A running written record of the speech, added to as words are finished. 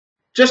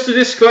Just a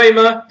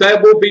disclaimer, there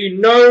will be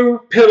no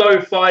pillow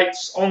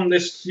fights on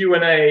this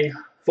Q&A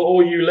for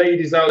all you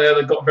ladies out there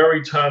that got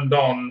very turned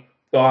on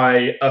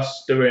by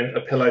us doing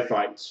a pillow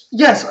fight.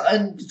 Yes,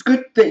 and it's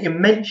good that you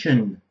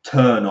mentioned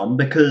turn on,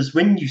 because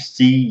when you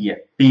see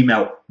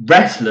female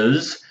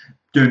wrestlers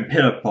doing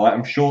pillow fight,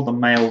 I'm sure the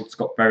males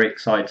got very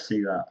excited to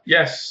see that.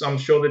 Yes, I'm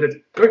sure they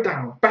did. Go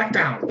down, back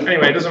down.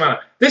 Anyway, it doesn't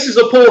matter. This is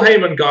a Paul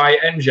Heyman guy,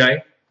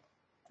 NJ.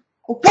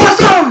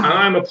 What's up? And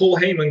I'm a Paul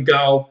Heyman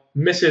girl,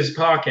 Mrs.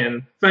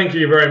 Parkin. Thank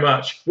you very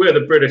much. We're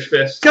the British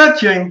Fist.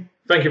 Catching.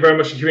 Thank you very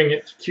much for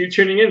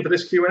tuning in for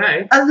this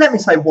Q&A. And let me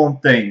say one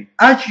thing.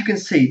 As you can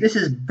see, this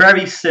is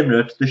very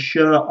similar to the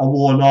shirt I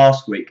wore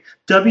last week.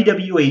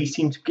 WWE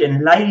seems to be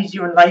getting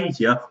lazier and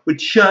lazier with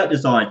shirt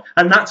design.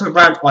 And that's a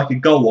rant I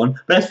could go on.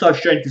 But let's start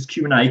straight into this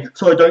Q&A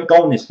so I don't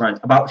go on this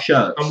rant about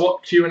shirts. And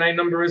what Q&A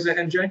number is it,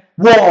 NJ?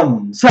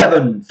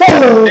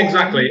 174.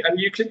 Exactly. And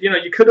you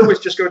could always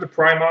just go to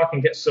Primark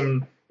and get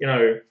some,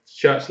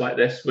 shirts like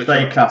this, which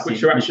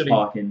are actually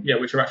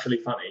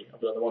funny,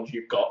 other than the ones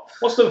you've got.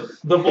 What's the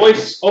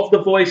voice of the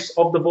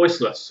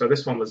voiceless? So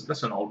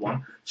that's an old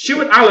one.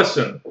 Stuart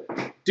Allison.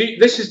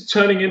 This is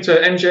turning into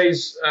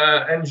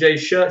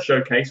NJ's shirt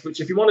showcase,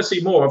 which if you want to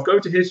see more of, go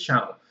to his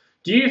channel.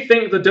 Do you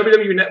think the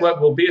WWE Network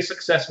will be a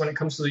success when it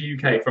comes to the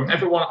UK? From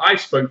everyone I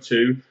spoke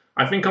to,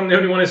 I think I'm the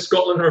only one in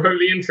Scotland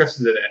remotely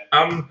interested in it.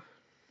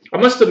 I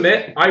must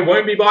admit, I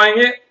won't be buying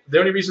it. The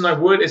only reason I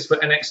would is for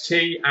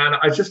NXT, and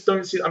I just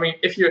don't see. I mean,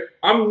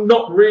 I'm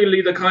not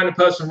really the kind of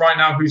person right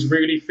now who's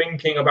really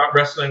thinking about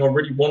wrestling or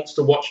really wants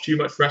to watch too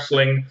much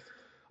wrestling.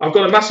 I've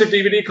got a massive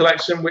DVD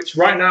collection, which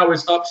right now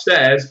is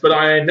upstairs, but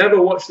I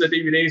never watch the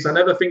DVDs. I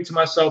never think to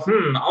myself,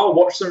 I'll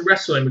watch some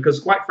wrestling,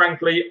 because quite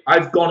frankly,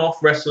 I've gone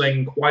off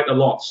wrestling quite a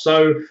lot.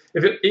 So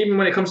even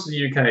when it comes to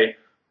the UK,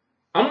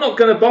 I'm not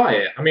going to buy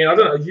it. I mean, I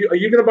don't know. Are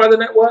you going to buy the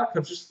network?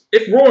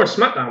 If Raw and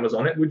SmackDown was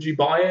on it, would you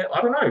buy it?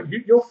 I don't know.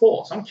 Your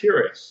thoughts. I'm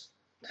curious.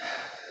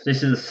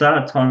 This is a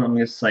sad time I'm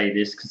going to say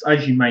this, because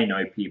as you may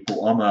know,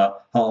 people, I'm a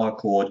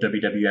hardcore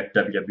WWF,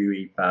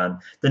 WWE fan.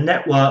 The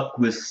network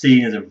was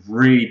seen as a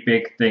really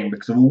big thing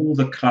because of all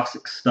the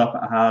classic stuff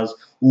it has,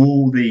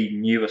 all the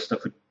newer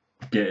stuff we're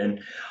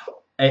getting.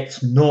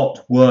 It's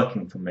not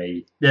working for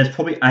me. There's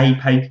probably a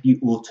pay-per-view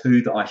or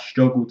two that I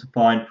struggle to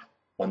find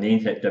on the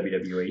internet,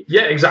 WWE.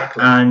 Yeah,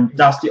 exactly. And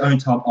that's the only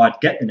time I'd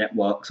get the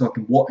network, so I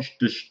can watch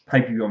the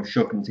pay-per-view I'm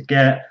struggling to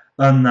get.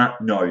 I'm not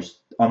going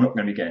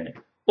to be getting it.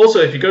 Also,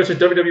 if you go to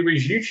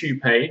WWE's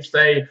YouTube page,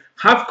 they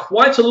have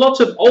quite a lot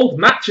of old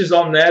matches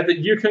on there that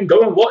you can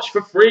go and watch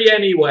for free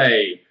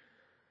anyway.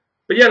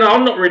 But yeah, no,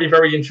 I'm not really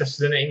very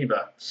interested in it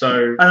either.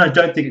 So, and I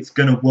don't think it's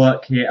going to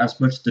work here as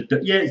much.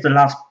 It's the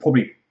last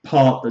probably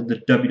part that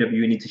the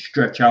WWE need to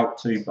stretch out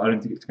to, but I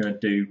don't think it's going to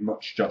do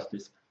much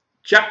justice.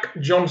 Jack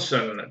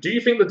Johnson, do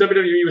you think the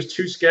WWE was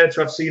too scared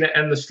to have Cena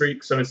end the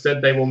streak, so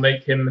instead they will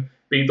make him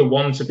be the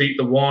one to beat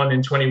the one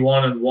in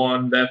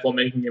 21-1, therefore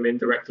making him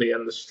indirectly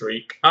end the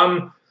streak?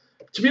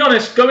 To be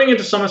honest, going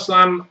into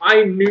SummerSlam,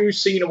 I knew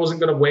Cena wasn't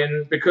going to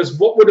win, because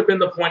what would have been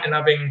the point in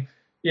having,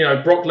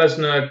 Brock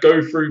Lesnar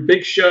go through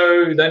Big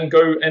Show, then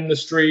go end the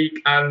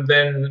streak, and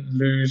then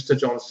lose to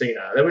John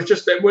Cena?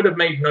 It would have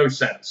made no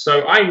sense.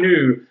 So I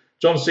knew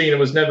John Cena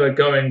was never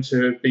going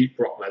to beat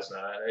Brock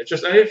Lesnar.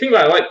 And I think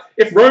about it, like,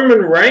 if Roman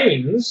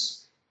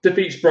Reigns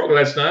defeats Brock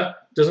Lesnar,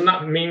 doesn't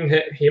that mean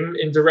him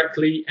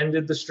indirectly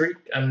ended the streak?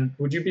 And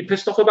would you be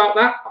pissed off about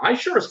that? I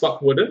sure as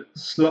fuck wouldn't.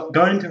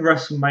 Going into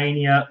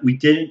WrestleMania, we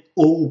didn't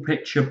all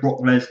picture Brock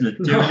Lesnar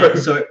doing it,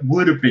 so it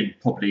would have been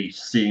probably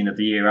Cena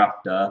the year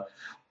after.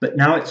 But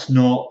now it's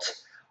not.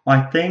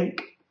 I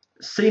think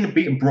Cena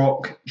beating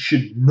Brock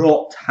should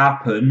not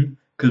happen,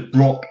 because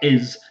Brock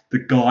is the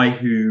guy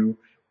who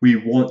we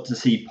want to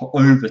see put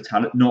over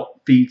talent, not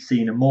feed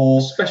Cena more.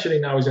 Especially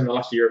now he's in the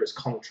last year of his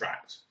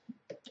contract.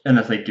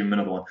 Unless they give him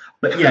another one.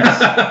 But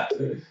yes,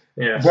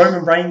 yes.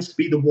 Roman Reigns to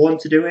be the one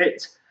to do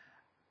it,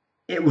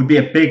 it would be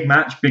a big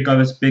match. Big guy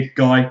versus big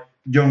guy,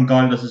 young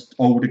guy versus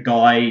older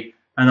guy.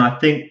 And I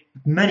think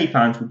many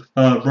fans would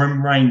prefer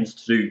Roman Reigns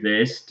to do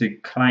this, to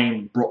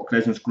claim Brock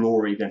Lesnar's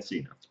glory than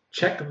Cena.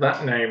 Check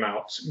that name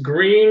out.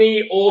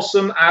 Greeny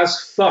Awesome as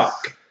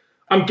Fuck.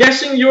 I'm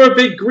guessing you're a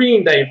big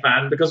Green Day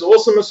fan, because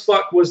Awesome as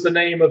Fuck was the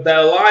name of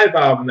their live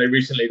album they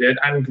recently did,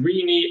 and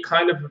Greeny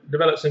kind of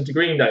develops into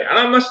Green Day. And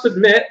I must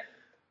admit,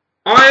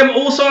 I am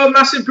also a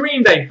massive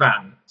Green Day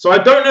fan. So I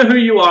don't know who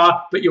you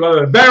are, but you have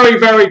a very,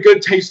 very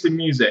good taste in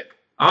music.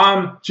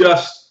 I'm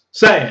just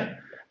saying.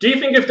 Do you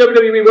think if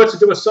WWE were to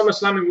do a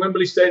SummerSlam in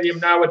Wembley Stadium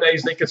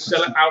nowadays, they could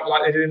sell it out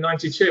like they did in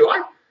 '92?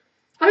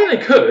 I think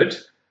they could.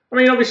 I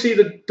mean, obviously,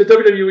 the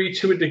WWE,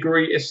 to a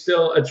degree, is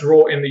still a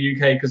draw in the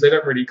UK because they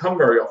don't really come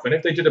very often.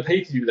 If they did a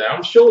pay-per-view there,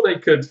 I'm sure they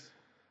could,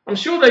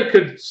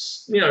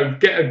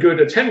 get a good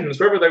attendance.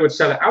 Whether they would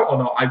sell it out or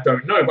not, I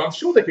don't know. But I'm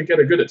sure they could get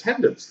a good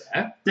attendance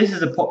there. This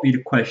is a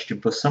popular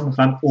question for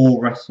SummerSlam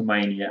or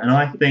WrestleMania. And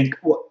I think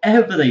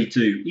whatever they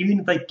do,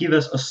 even if they give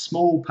us a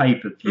small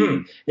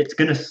pay-per-view, it's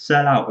going to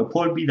sell out. It'll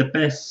probably be the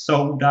best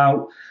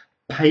sold-out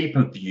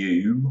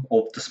pay-per-view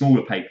of the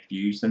smaller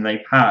pay-per-views than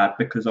they've had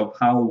because of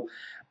how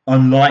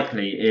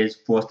unlikely is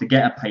for us to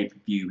get a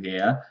pay-per-view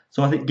here.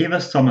 So I think give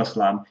us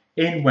SummerSlam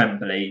in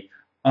Wembley.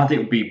 I think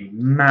it would be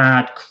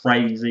mad,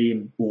 crazy,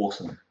 and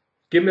awesome.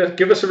 Give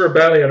us a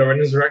rebellion or an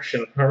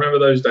insurrection. I remember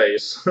those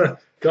days.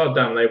 God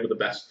damn, they were the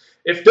best.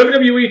 If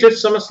WWE did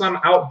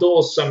SummerSlam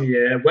outdoors some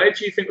year, where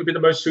do you think would be the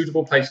most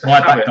suitable place to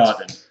have it? My back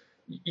garden.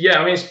 Yeah,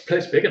 I mean,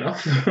 it's big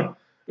enough. I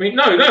mean,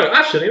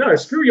 no,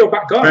 screw your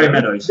back garden. Berry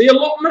Meadows. The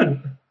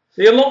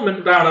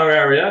allotment down our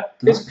area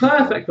is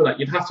perfect for that.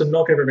 You'd have to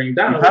knock everything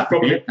down. You'd have to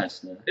be a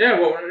person.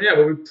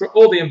 Well,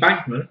 or the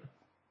embankment.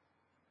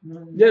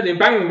 Yeah, the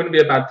embankment wouldn't be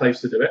a bad place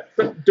to do it,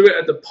 but do it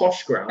at the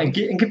posh ground. And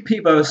give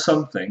people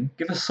something.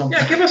 Give us something.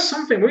 Yeah, give us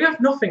something. We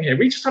have nothing here.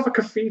 We just have a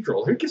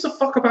cathedral. Who gives a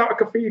fuck about a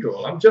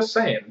cathedral? I'm just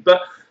saying.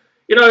 But,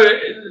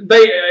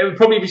 it would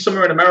probably be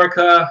somewhere in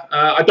America.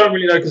 I don't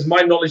really know because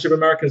my knowledge of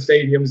American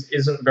stadiums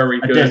isn't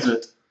very good. A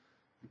desert.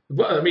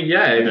 Well, I mean,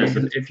 yeah,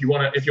 if you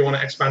want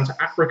to expand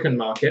to African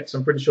markets,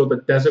 I'm pretty sure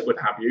the desert would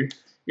have you.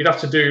 You'd have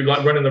to do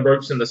like running the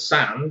ropes in the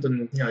sand,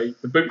 and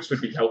the boots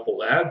would be helpful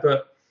there,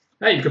 but.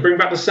 Hey, you could bring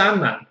back the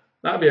Sandman.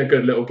 That'd be a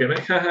good little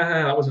gimmick.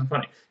 That wasn't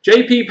funny.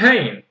 JP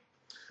Payne,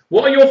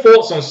 what are your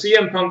thoughts on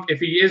CM Punk if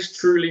he is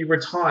truly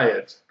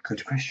retired?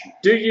 Good question.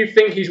 Do you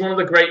think he's one of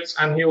the greats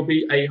and he'll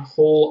be a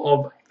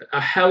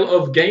hell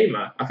of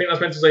gamer? I think that's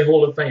meant to say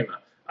Hall of Famer.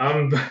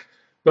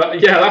 But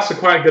yeah, that's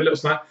quite a good little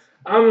snap.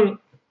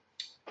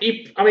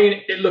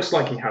 It looks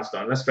like he has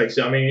done. Let's face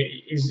it. I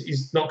mean,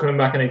 he's not coming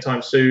back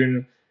anytime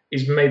soon.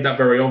 He's made that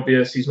very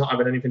obvious. He's not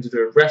having anything to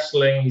do with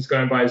wrestling. He's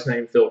going by his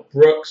name, Phil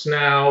Brooks,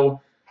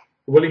 now.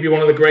 Will he be one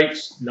of the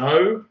greats?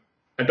 No,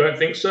 I don't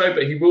think so.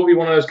 But he will be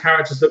one of those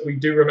characters that we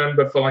do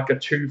remember for like a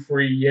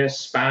 2-3 year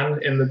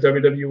span in the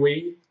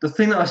WWE. The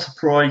thing that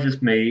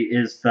surprises me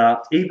is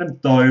that even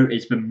though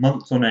it's been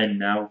months on end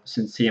now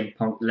since CM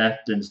Punk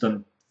left and has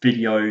done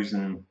videos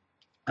and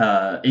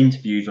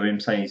interviews of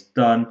him saying he's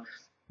done,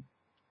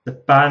 the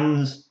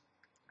fans,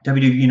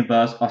 WWE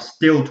Universe, are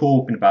still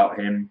talking about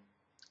him.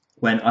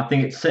 When I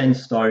think it's set in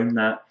stone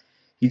that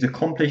he's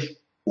accomplished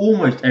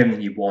almost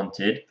everything he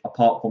wanted,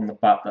 apart from the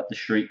fact that the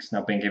streak's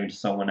now been given to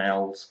someone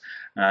else,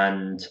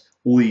 and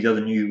all these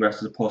other new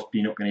wrestlers are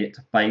possibly not going to get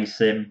to face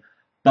him.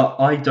 But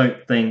I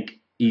don't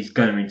think he's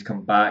going to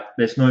come back.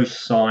 There's no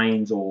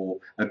signs or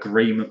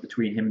agreement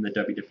between him and the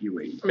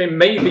WWE. I mean,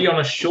 maybe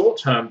on a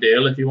short-term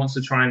deal, if he wants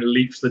to try and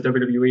leech the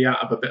WWE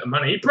out of a bit of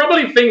money, he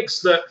probably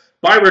thinks that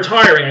by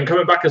retiring and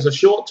coming back as a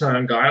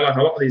short-term guy, like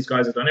a lot of these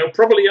guys have done, he'll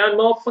probably earn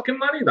more fucking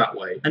money that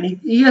way. And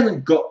he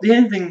hasn't got... The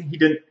only thing he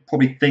didn't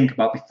probably think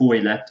about before he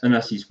left,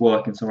 unless he's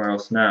working somewhere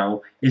else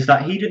now, is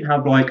that he didn't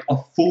have, like, a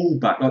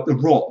fallback, like The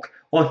Rock.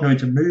 I can go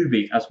into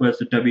movies as well as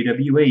the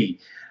WWE.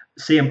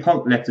 CM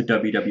Punk left the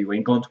WWE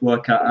and gone to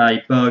work at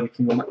a Burger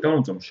King or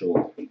McDonald's, I'm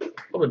sure.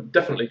 I would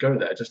definitely go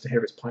there just to hear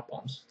his pipe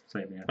bombs.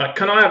 Same here.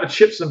 Can I have a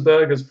chips and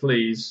burgers,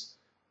 please?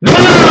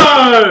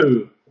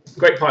 No!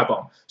 Great pipe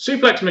bomb.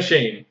 Suplex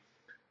Machine.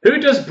 Who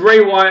does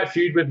Bray Wyatt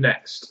feud with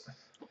next?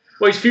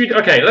 Well, he's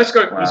feuded. Okay, let's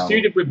go. Wow. He's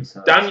feuded with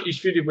He's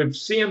feuded with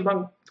CM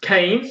Punk,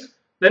 Kane,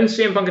 then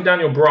CM Punk and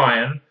Daniel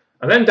Bryan,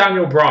 and then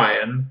Daniel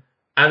Bryan,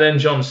 and then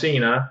John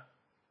Cena,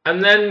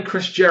 and then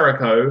Chris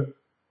Jericho.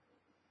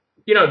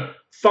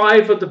 Four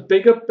of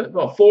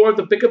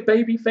the bigger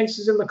baby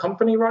faces in the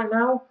company right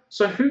now.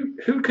 So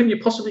who can you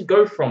possibly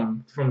go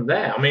from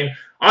there? I mean,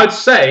 I'd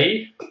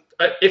say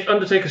if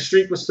Undertaker's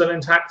streak was still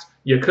intact,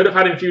 you could have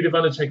had him feud with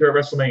Undertaker at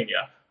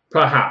WrestleMania.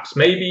 Perhaps,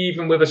 maybe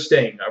even with a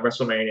Sting at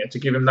WrestleMania to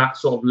give him that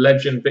sort of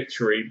legend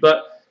victory.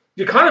 But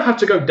you kind of have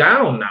to go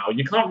down now.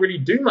 You can't really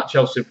do much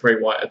else with Bray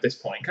Wyatt at this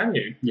point, can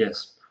you?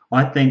 Yes.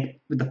 I think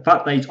with the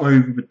fact that he's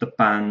over with the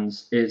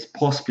fans, it's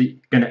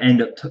possibly going to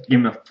end up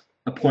giving him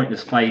a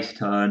pointless face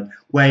turn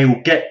where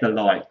he'll get the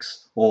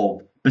likes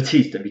of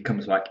Batista if he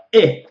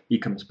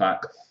comes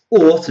back,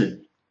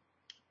 Orton,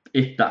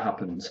 if that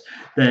happens.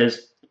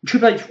 There's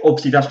Triple H,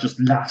 obviously that's just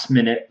last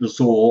minute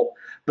resort,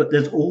 but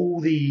there's all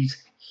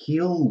these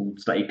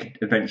heels that he could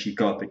eventually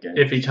go up against.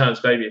 If he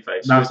turns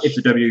babyface. That's if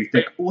the WWE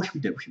think, what should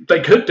we do?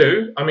 They could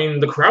do. I mean,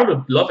 the crowd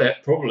would love it,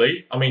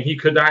 probably. I mean, he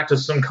could act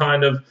as some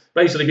kind of,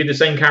 basically be the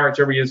same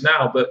character he is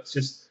now, but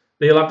just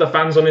he'll have the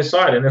fans on his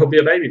side and he'll be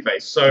a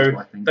babyface.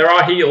 So there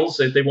are heels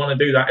if they want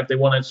to do that, if they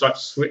want to start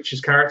to switch his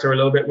character a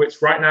little bit,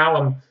 which right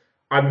now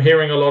I'm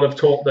hearing a lot of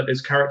talk that his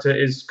character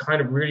is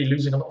kind of really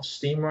losing a lot of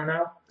steam right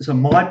now. So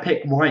my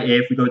pick right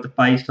here, if we go with the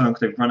face turn because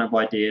they've run out of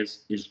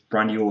ideas, is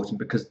Randy Orton,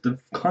 because the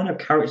kind of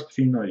characters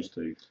between those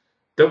two.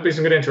 There'll be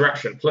some good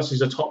interaction. Plus,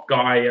 he's a top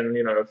guy and,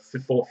 a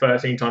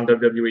 13-time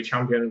WWE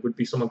champion would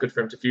be someone good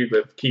for him to feud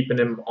with, keeping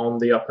him on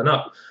the up and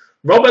up.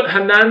 Robert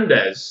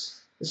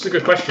Hernandez. This is a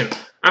good question.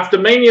 After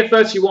Mania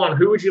 31,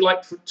 who would you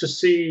like to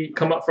see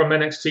come up from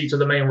NXT to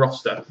the main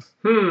roster?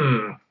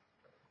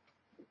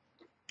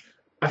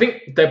 I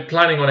think they're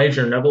planning on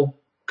Adrian Neville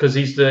because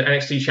he's the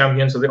NXT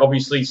champion, so they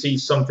obviously see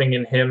something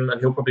in him, and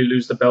he'll probably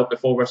lose the belt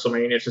before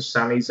WrestleMania to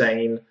Sami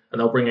Zayn, and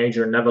they'll bring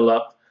Adrian Neville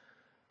up.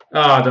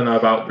 I don't know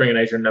about bringing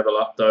Adrian Neville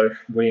up, though.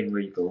 William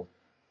Regal.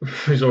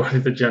 He's already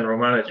the general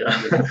manager.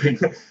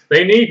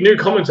 They need new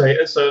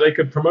commentators so they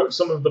could promote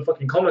some of the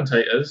fucking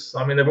commentators.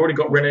 I mean, they've already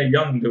got Renee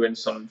Young doing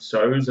some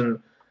shows,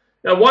 and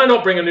why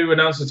not bring a new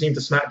announcer team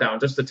to SmackDown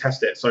just to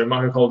test it so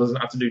Michael Cole doesn't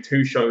have to do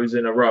 2 shows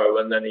in a row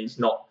and then he's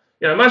not.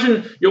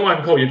 Imagine you're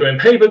Michael Cole, you're doing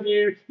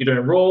pay-per-view, you're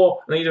doing Raw, and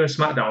then you're doing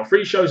SmackDown.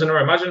 3 shows in a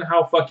row. Imagine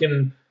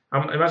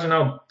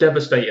how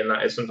devastating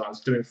that is sometimes,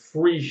 doing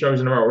 3 shows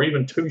in a row, or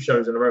even 2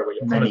 shows in a row where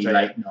you're many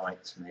late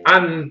nights. Maybe.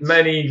 And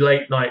many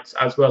late nights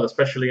as well,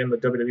 especially in the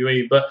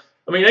WWE. But,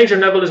 I mean,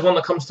 Adrian Neville is one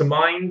that comes to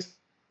mind.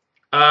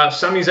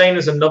 Sami Zayn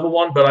is another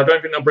one, but I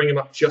don't think they'll bring him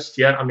up just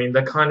yet. I mean,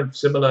 they're kind of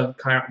similar,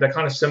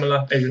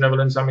 Adrian Neville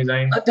and Sami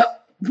Zayn.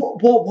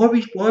 Why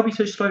are we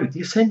so slow?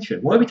 The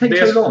Ascension? Why are we taking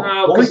so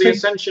long? Because the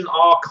Ascension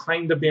are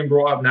kind of being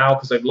brought up now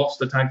because they've lost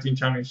the Tag Team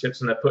Championships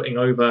and they're putting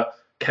over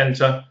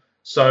Kenta.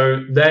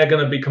 So they're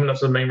going to be coming up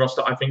to the main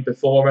roster, I think,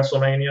 before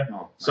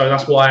WrestleMania. So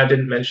that's why I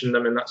didn't mention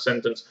them in that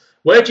sentence.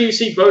 Where do you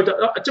see Bo?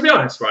 To be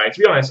honest, I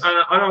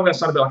know I'm going to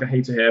sound a bit like a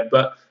hater here,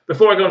 but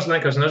before I go on to the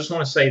next question, I just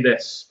want to say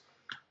this.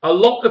 A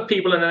lot of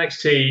people in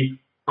NXT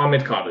are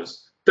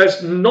mid-carders.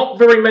 There's not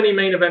very many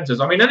main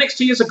eventers. I mean,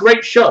 NXT is a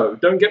great show,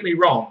 don't get me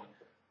wrong,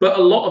 but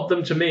a lot of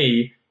them, to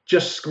me,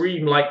 just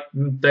scream like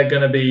they're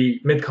going to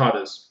be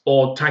mid-carders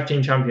or tag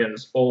team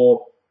champions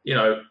or,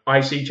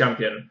 IC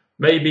champion.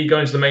 Maybe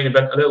going to the main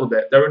event a little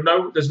bit. There's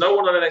no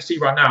one on NXT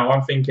right now.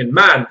 I'm thinking,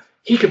 man,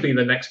 he could be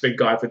the next big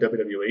guy for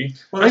WWE.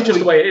 Well, that's just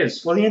the way it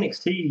is. Well, the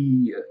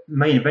NXT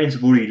main events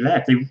have already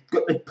left.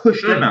 They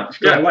pushed them out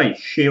straight away.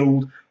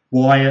 Shield,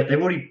 Wyatt,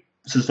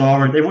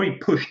 Cesaro, they've already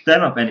pushed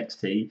them up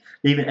NXT,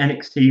 leaving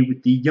NXT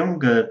with the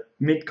younger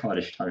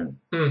mid-cardish talent.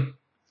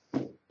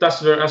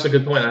 That's a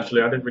good point,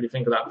 actually. I didn't really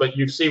think of that. But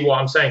you see what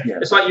I'm saying. Yeah.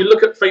 It's like you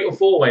look at Fatal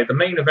 4-Way. The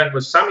main event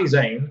was Sami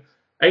Zayn,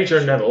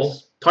 Adrian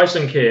Neville,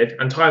 Tyson Kidd,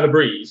 and Tyler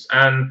Breeze.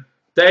 And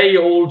they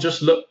all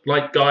just look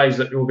like guys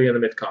that will be in the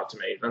mid-card to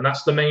me. And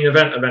that's the main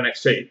event of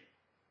NXT.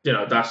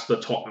 That's the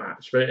top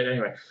match. But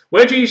anyway,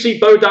 where do you see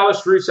Bo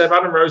Dallas, Rusev,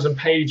 Adam Rose, and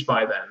Paige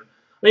by then?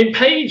 I mean,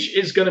 Paige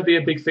is going to be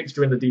a big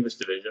fixture in the Divas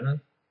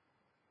division.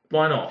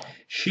 Why not?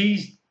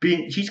 She's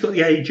got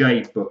the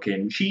AJ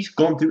booking. She's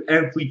gone through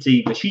every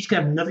Diva. She's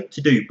going to have nothing to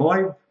do.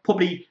 By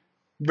probably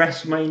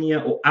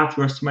WrestleMania or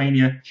after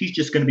WrestleMania, she's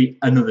just going to be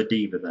another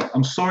Diva there.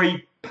 I'm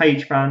sorry,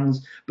 Paige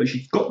fans, but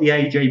she's got the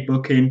AJ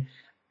booking.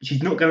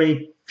 She's not going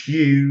any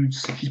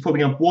feuds. She's probably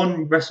going to have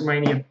 1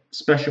 WrestleMania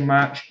special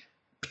match.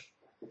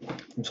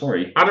 I'm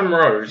sorry. Adam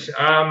Rose,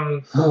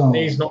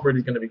 he's not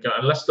really going to be going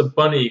unless the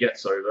bunny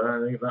gets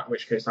over. I think in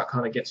which case that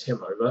kind of gets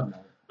him over.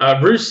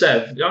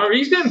 Rusev,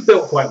 he's getting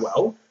built quite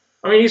well.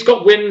 I mean, he's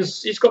got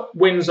wins. He's got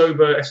wins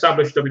over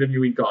established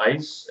WWE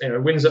guys.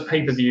 Wins at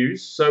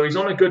pay-per-views. So he's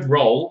on a good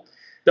roll.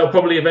 They'll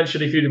probably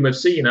eventually feud him with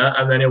Cena,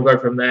 and then he'll go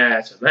from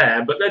there to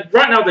there. But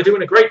right now, they're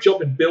doing a great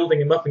job in building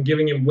him up and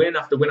giving him win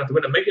after win after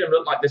win, and making him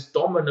look like this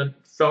dominant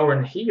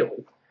foreign heel.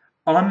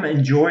 I'm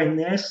enjoying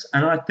this,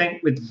 and I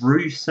think with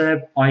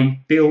Rusev,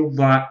 I feel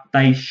that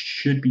they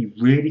should be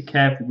really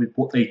careful with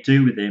what they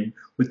do with him,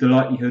 with the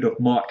likelihood of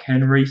Mark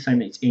Henry saying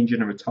that he's injured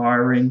and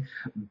retiring,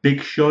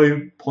 Big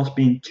Show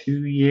possibly in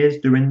 2 years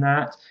doing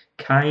that,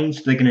 Kane,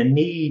 so they're going to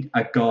need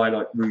a guy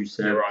like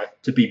Rusev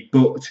to be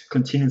booked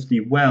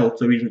continuously well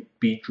so he doesn't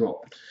be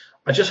dropped.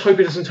 I just hope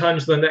he doesn't turn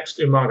into the next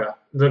Umaga,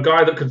 the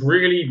guy that could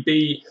really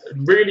be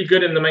really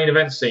good in the main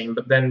event scene,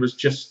 but then was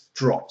just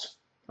dropped.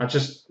 I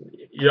just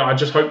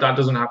hope that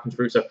doesn't happen to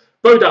Rusev.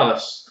 Bo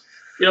Dallas,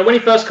 when he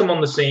first come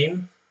on the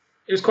scene,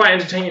 it was quite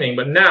entertaining,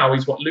 but now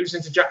he's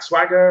losing to Jack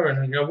Swagger,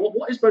 and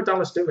what is Bo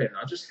Dallas doing?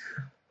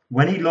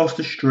 When he lost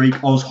the streak,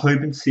 I was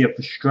hoping to see a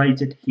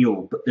frustrated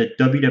heel, but the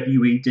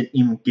WWE didn't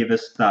even give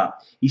us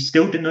that. He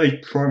still did those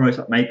promos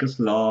that make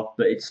us laugh,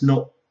 but it's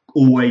not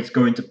always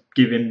going to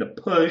give him the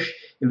push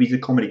if he's a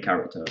comedy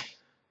character.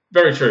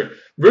 Very true.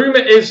 Rumour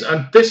is,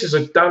 and this is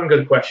a damn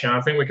good question,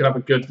 I think we could have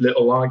a good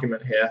little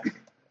argument here.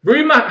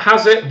 Rumour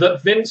has it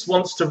that Vince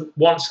wants at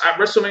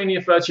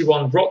WrestleMania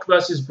 31 Rock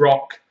versus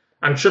Brock,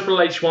 and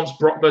Triple H wants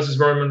Brock versus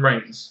Roman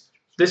Reigns.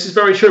 This is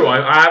very true.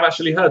 I have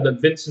actually heard that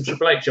Vince and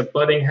Triple H are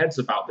butting heads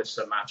about this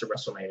match at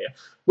WrestleMania.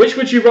 Which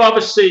would you rather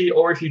see,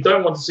 or if you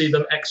don't want to see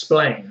them,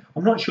 explain?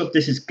 I'm not sure if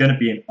this is going to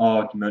be an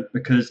argument,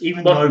 because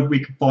even though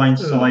we could find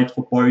sides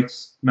for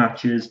both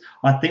matches,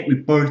 I think we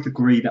both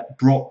agree that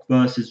Brock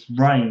versus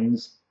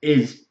Reigns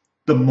is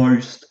the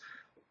most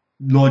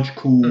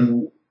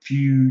logical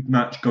feud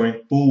match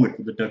going forward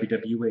for the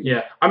WWE.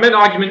 Yeah, I meant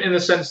argument in the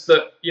sense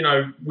that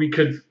we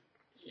could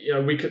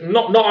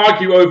not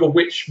argue over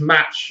which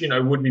match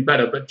would be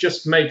better, but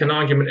just make an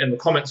argument in the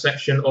comment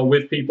section or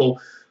with people.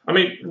 I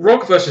mean,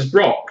 Rock versus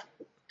Brock.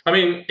 I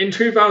mean, in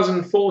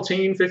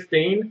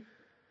 2014-15,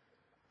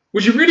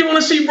 would you really want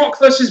to see Rock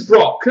versus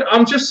Brock?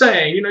 I'm just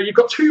saying, you've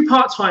got 2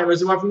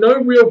 part-timers who have no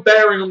real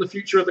bearing on the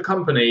future of the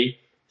company.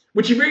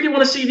 Would you really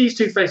want to see these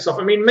 2 face off?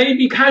 I mean,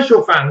 maybe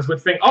casual fans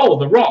would think, oh,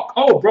 The Rock,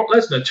 oh, Brock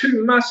Lesnar,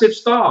 2 massive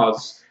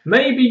stars.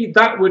 Maybe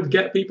that would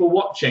get people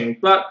watching,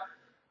 but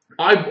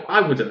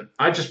I wouldn't.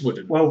 I just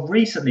wouldn't. Well,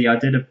 recently I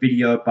did a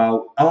video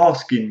about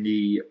asking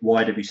the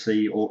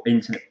YWC or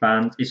internet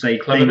fans if they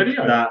think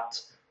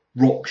that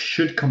Rock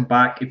should come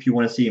back if you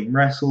want to see him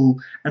wrestle.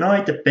 And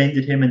I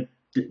defended him and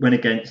went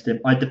against him.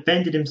 I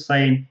defended him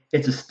saying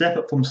it's a step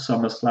up from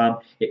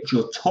SummerSlam. It's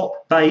your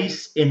top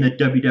face in the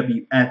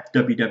WWF,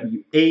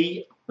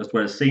 WWE, as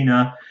well as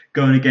Cena,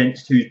 going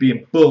against who's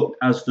being booked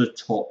as the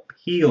top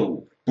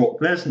heel, Brock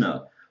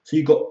Lesnar. So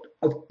you've got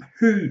a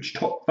huge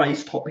top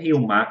face, top heel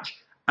match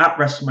at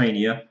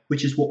WrestleMania,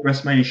 which is what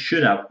WrestleMania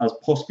should have as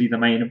possibly the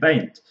main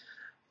event.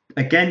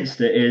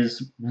 Against it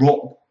is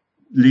Rock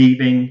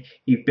leaving.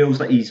 He feels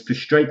like he's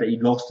frustrated that he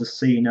lost to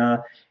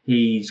Cena.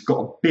 He's got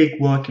a big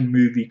working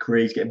movie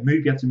career. He's getting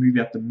movie after movie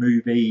after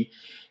movie.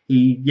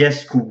 He,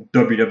 yes, called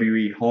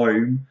WWE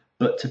home,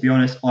 but to be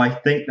honest, I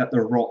think that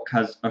The Rock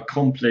has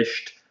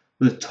accomplished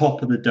the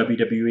top of the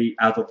WWE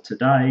as of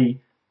today.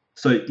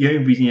 So the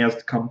only reason he has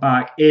to come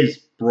back is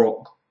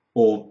Brock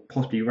or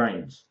possibly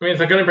Reigns. I mean, if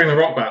they're going to bring The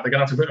Rock back, they're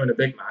going to have to put him in a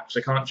big match.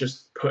 They can't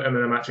just put him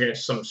in a match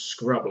against some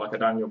scrub like a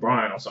Daniel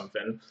Bryan or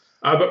something.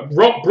 But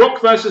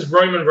Brock versus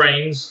Roman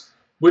Reigns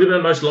would have been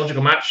the most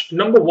logical match.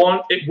 Number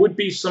one, it would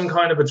be some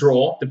kind of a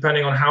draw,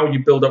 depending on how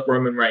you build up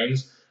Roman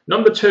Reigns.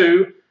 Number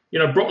two,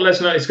 Brock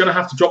Lesnar is going to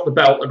have to drop the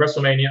belt at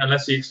WrestleMania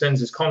unless he extends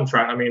his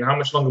contract. I mean, how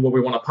much longer will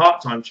we want a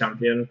part-time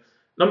champion?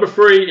 Number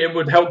three, it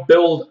would help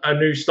build a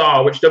new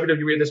star, which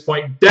WWE at this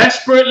point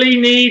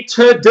desperately need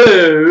to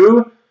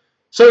do.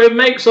 So it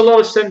makes a lot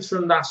of sense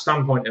from that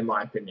standpoint, in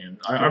my opinion.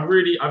 I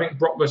think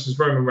Brock versus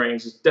Roman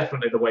Reigns is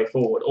definitely the way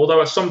forward.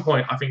 Although at some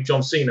point, I think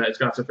John Cena is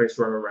going to have to face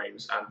Roman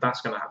Reigns, and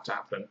that's going to have to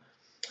happen.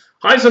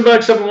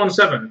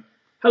 Heisenberg717.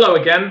 Hello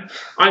again.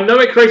 I know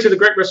it created a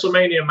great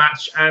WrestleMania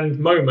match and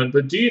moment,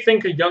 but do you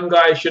think a young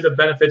guy should have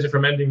benefited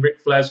from ending Ric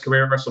Flair's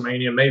career at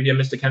WrestleMania? Maybe a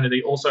Mr.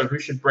 Kennedy. Also, who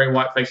should Bray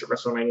Wyatt face at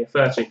WrestleMania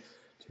 30?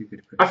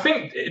 I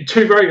think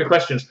two very good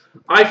questions.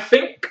 I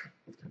think,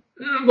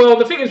 well,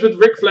 the thing is with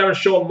Ric Flair and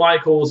Shawn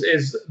Michaels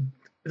is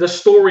the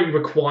story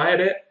required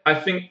it. I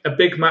think a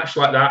big match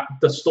like that,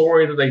 the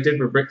story that they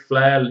did with Ric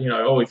Flair,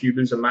 if you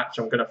lose a match,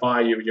 I'm going to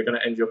fire you, you're going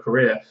to end your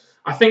career.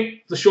 I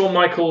think the Shawn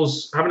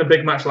Michaels, having a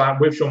big match like that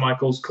with Shawn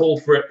Michaels,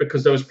 called for it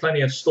because there was plenty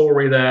of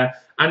story there.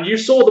 And you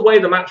saw the way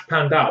the match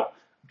panned out.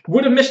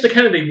 Would have Mr.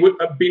 Kennedy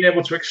been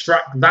able to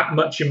extract that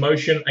much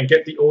emotion and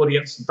get the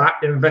audience that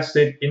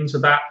invested into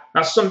that?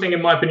 That's something,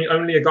 in my opinion,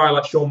 only a guy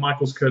like Shawn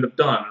Michaels could have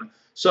done.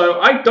 So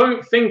I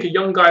don't think a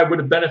young guy would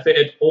have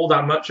benefited all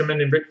that much in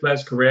Ric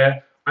Flair's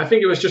career. I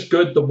think it was just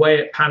good the way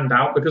it panned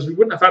out because we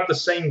wouldn't have had the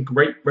same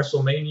great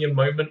WrestleMania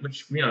moment,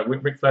 which,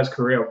 Ric Flair's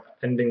career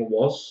ending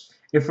was.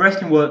 If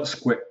wrestling weren't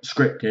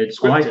scripted.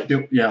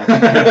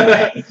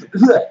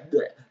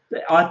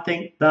 I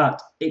think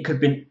that it could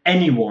have been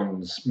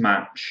anyone's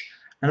match.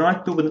 And I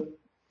thought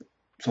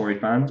with,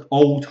 fans,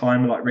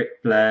 old-timer like Ric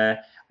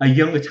Flair, a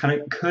younger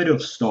talent could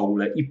have stole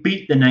it. You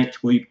beat the Nature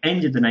Boy, you've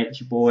ended the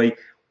Nature Boy,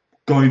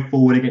 go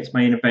forward against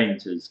main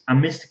eventers.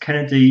 And Mr.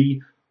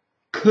 Kennedy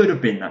could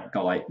have been that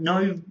guy.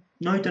 No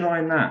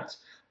denying that.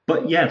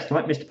 But yes,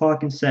 like Mr.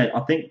 Parkins said, I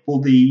think for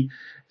the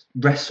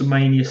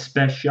WrestleMania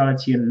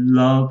speciality and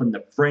love and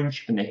the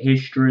friendship and the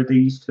history of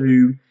these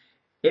two,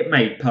 it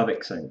made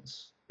perfect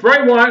sense.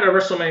 Bray Wyatt at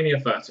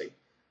WrestleMania 30.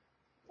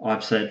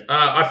 I've said.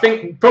 I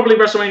think probably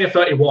WrestleMania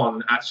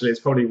 31, actually, is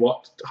probably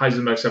what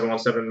Heisenberg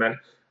 717 meant.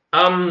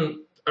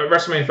 At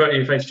WrestleMania 30,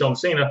 he faced John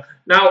Cena.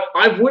 Now,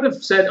 I would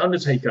have said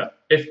Undertaker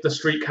if the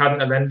streak hadn't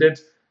have ended.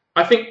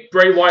 I think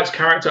Bray Wyatt's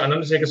character and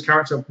Undertaker's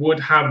character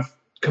would have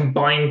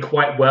combined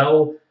quite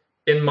well,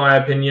 in my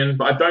opinion,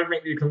 but I don't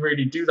think you can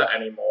really do that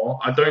anymore.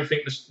 I don't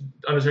think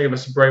Undertaker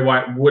vs. Bray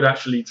Wyatt would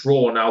actually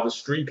draw now the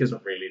streak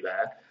isn't really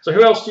there. So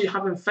who else do you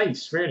have in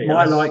face, really?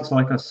 My likes,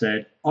 like I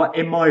said,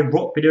 in my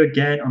Rock video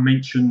again, I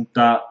mentioned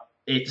that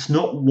it's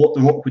not what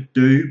The Rock would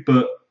do,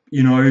 but,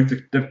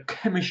 the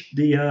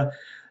chemistry,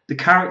 the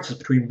characters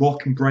between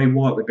Rock and Bray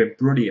Wyatt would have been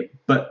brilliant.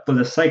 But for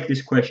the sake of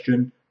this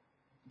question,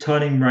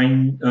 turning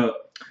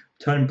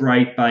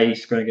Bray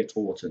face going against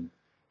Orton.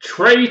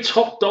 Trey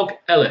Top Dog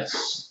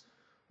Ellis.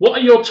 What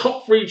are your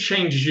top 3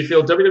 changes you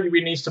feel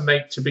WWE needs to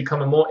make to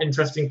become a more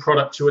interesting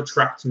product to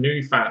attract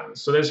new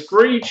fans? So there's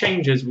 3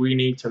 changes we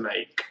need to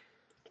make.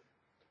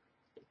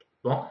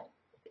 What?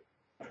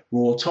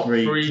 Raw top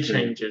 3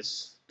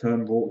 changes.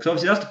 Turn Raw. Because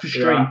obviously that's the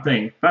frustrating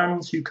thing.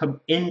 Fans who come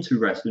into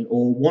wrestling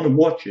or want to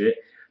watch it,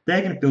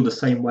 they're going to feel the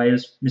same way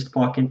as Mr.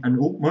 Parkin and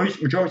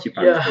majority of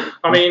fans. Yeah,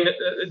 I mean,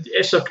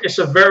 it's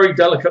a very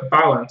delicate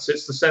balance.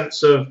 It's the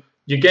sense of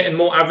you're getting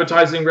more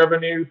advertising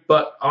revenue,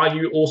 but are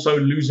you also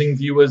losing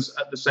viewers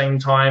at the same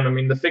time? I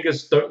mean, the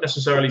figures don't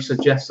necessarily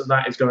suggest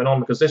that is going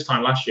on because this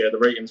time last year, the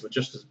ratings were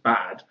just as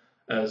bad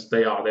as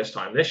they are this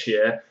time this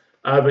year.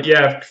 But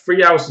yeah,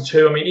 3 hours to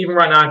 2. I mean, even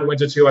right now, if it went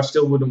to 2, I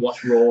still wouldn't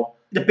watch Raw.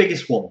 The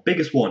biggest one.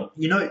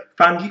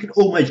 Fans, you can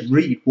almost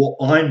read what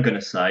I'm going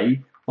to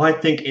say. I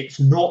think it's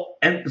not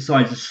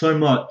emphasised so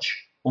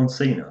much on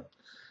Cena.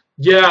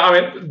 Yeah, I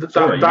mean,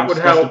 that would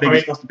help.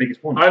 That's the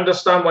biggest one. I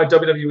understand why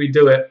WWE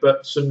do it,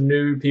 but some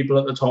new people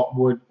at the top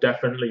would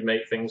definitely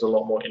make things a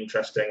lot more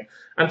interesting.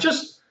 And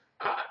just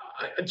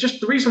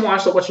the reason why I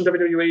stopped watching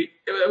WWE,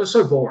 it was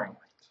so boring.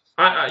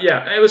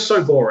 It was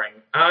so boring.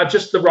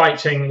 Just the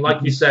writing,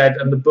 like you said,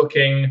 and the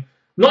booking.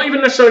 Not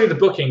even necessarily the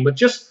booking, but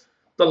just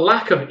the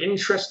lack of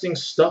interesting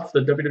stuff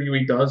that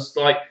WWE does.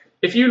 Like,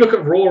 if you look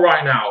at Raw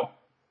right now,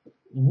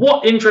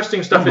 what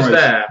interesting stuff is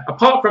there,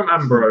 apart from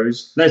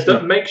Ambrose,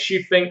 that makes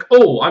you think,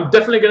 oh, I'm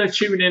definitely going to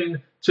tune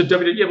in to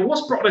WWE? Yeah, but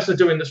what's Brock Lesnar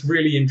doing that's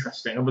really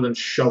interesting other than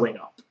showing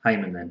up?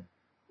 Heyman then.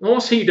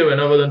 What's he doing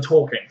other than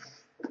talking?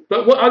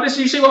 But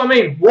you see what I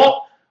mean?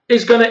 What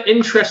is going to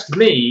interest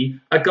me,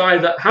 a guy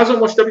that hasn't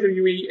watched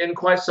WWE in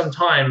quite some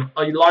time,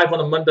 are you live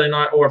on a Monday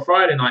night or a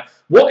Friday night?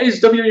 What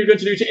is WWE going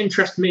to do to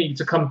interest me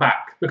to come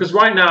back? Because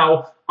right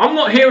now, I'm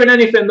not hearing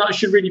anything that I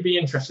should really be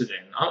interested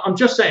in. I'm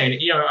just saying,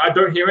 I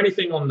don't hear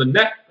anything on the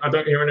net. I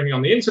don't hear anything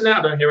on the internet.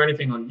 I don't hear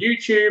anything on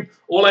YouTube.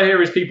 All I hear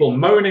is people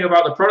moaning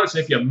about the products.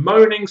 And if you're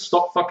moaning,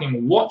 stop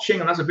fucking watching.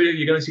 And that's a video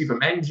you're going to see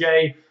from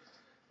NJ.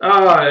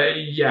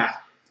 Yeah.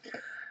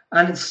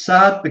 And it's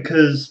sad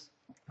because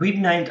we've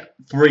named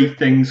 3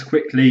 things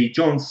quickly: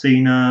 John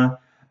Cena,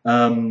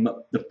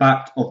 the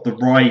fact of the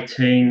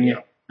writing,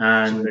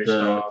 and 2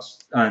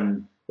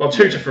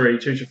 to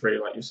 3,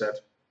 like you said.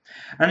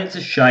 And it's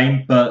a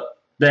shame, but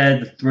they're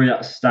the 3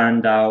 that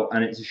stand out,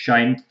 and it's a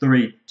shame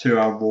 3 to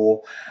our Raw,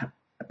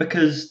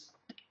 because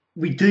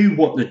we do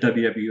want the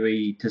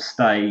WWE to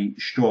stay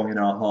strong in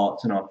our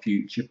hearts and our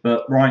future.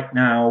 But right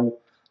now,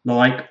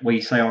 like we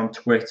say on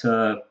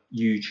Twitter,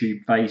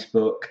 YouTube,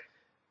 Facebook,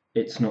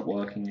 it's not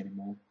working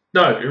anymore.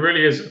 No, it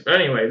really isn't.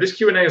 Anyway, this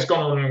Q&A has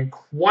gone on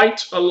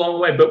quite a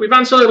long way, but we've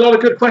answered a lot of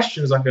good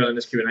questions, I feel, in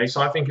this Q&A,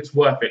 so I think it's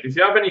worth it. If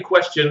you have any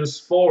questions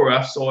for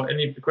us, or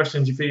any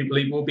questions you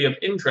believe will be of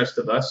interest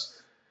to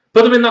us,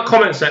 put them in that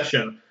comment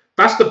section.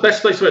 That's the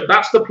best place to it.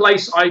 That's the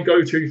place I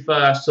go to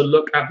first to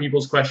look at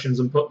people's questions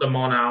and put them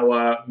on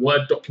our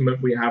Word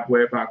document we have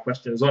with our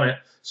questions on it.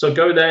 So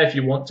go there if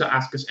you want to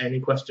ask us any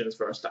questions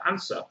for us to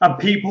answer. And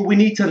people, we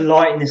need to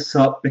lighten this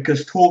up,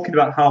 because talking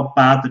about how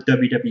bad the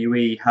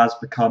WWE has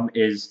become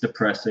is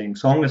depressing.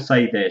 So I'm going to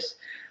say this.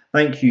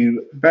 Thank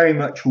you very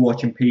much for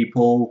watching,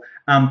 people.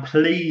 And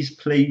please,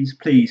 please,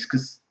 please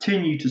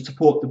continue to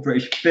support the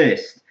British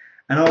Fist.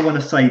 And I want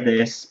to say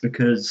this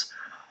because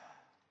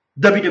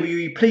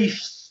WWE,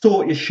 please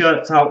sort your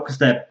shirts out, because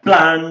they're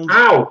bland.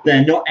 Ow.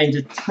 They're not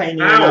entertaining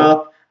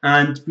enough.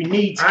 And we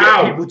need to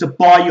get people to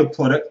buy your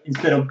product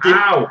instead of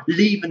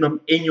leaving them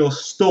in your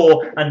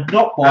store and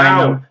not buying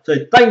them. So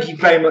thank you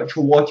very much for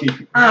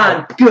watching,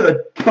 and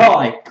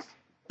goodbye.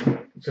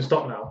 So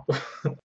stop now.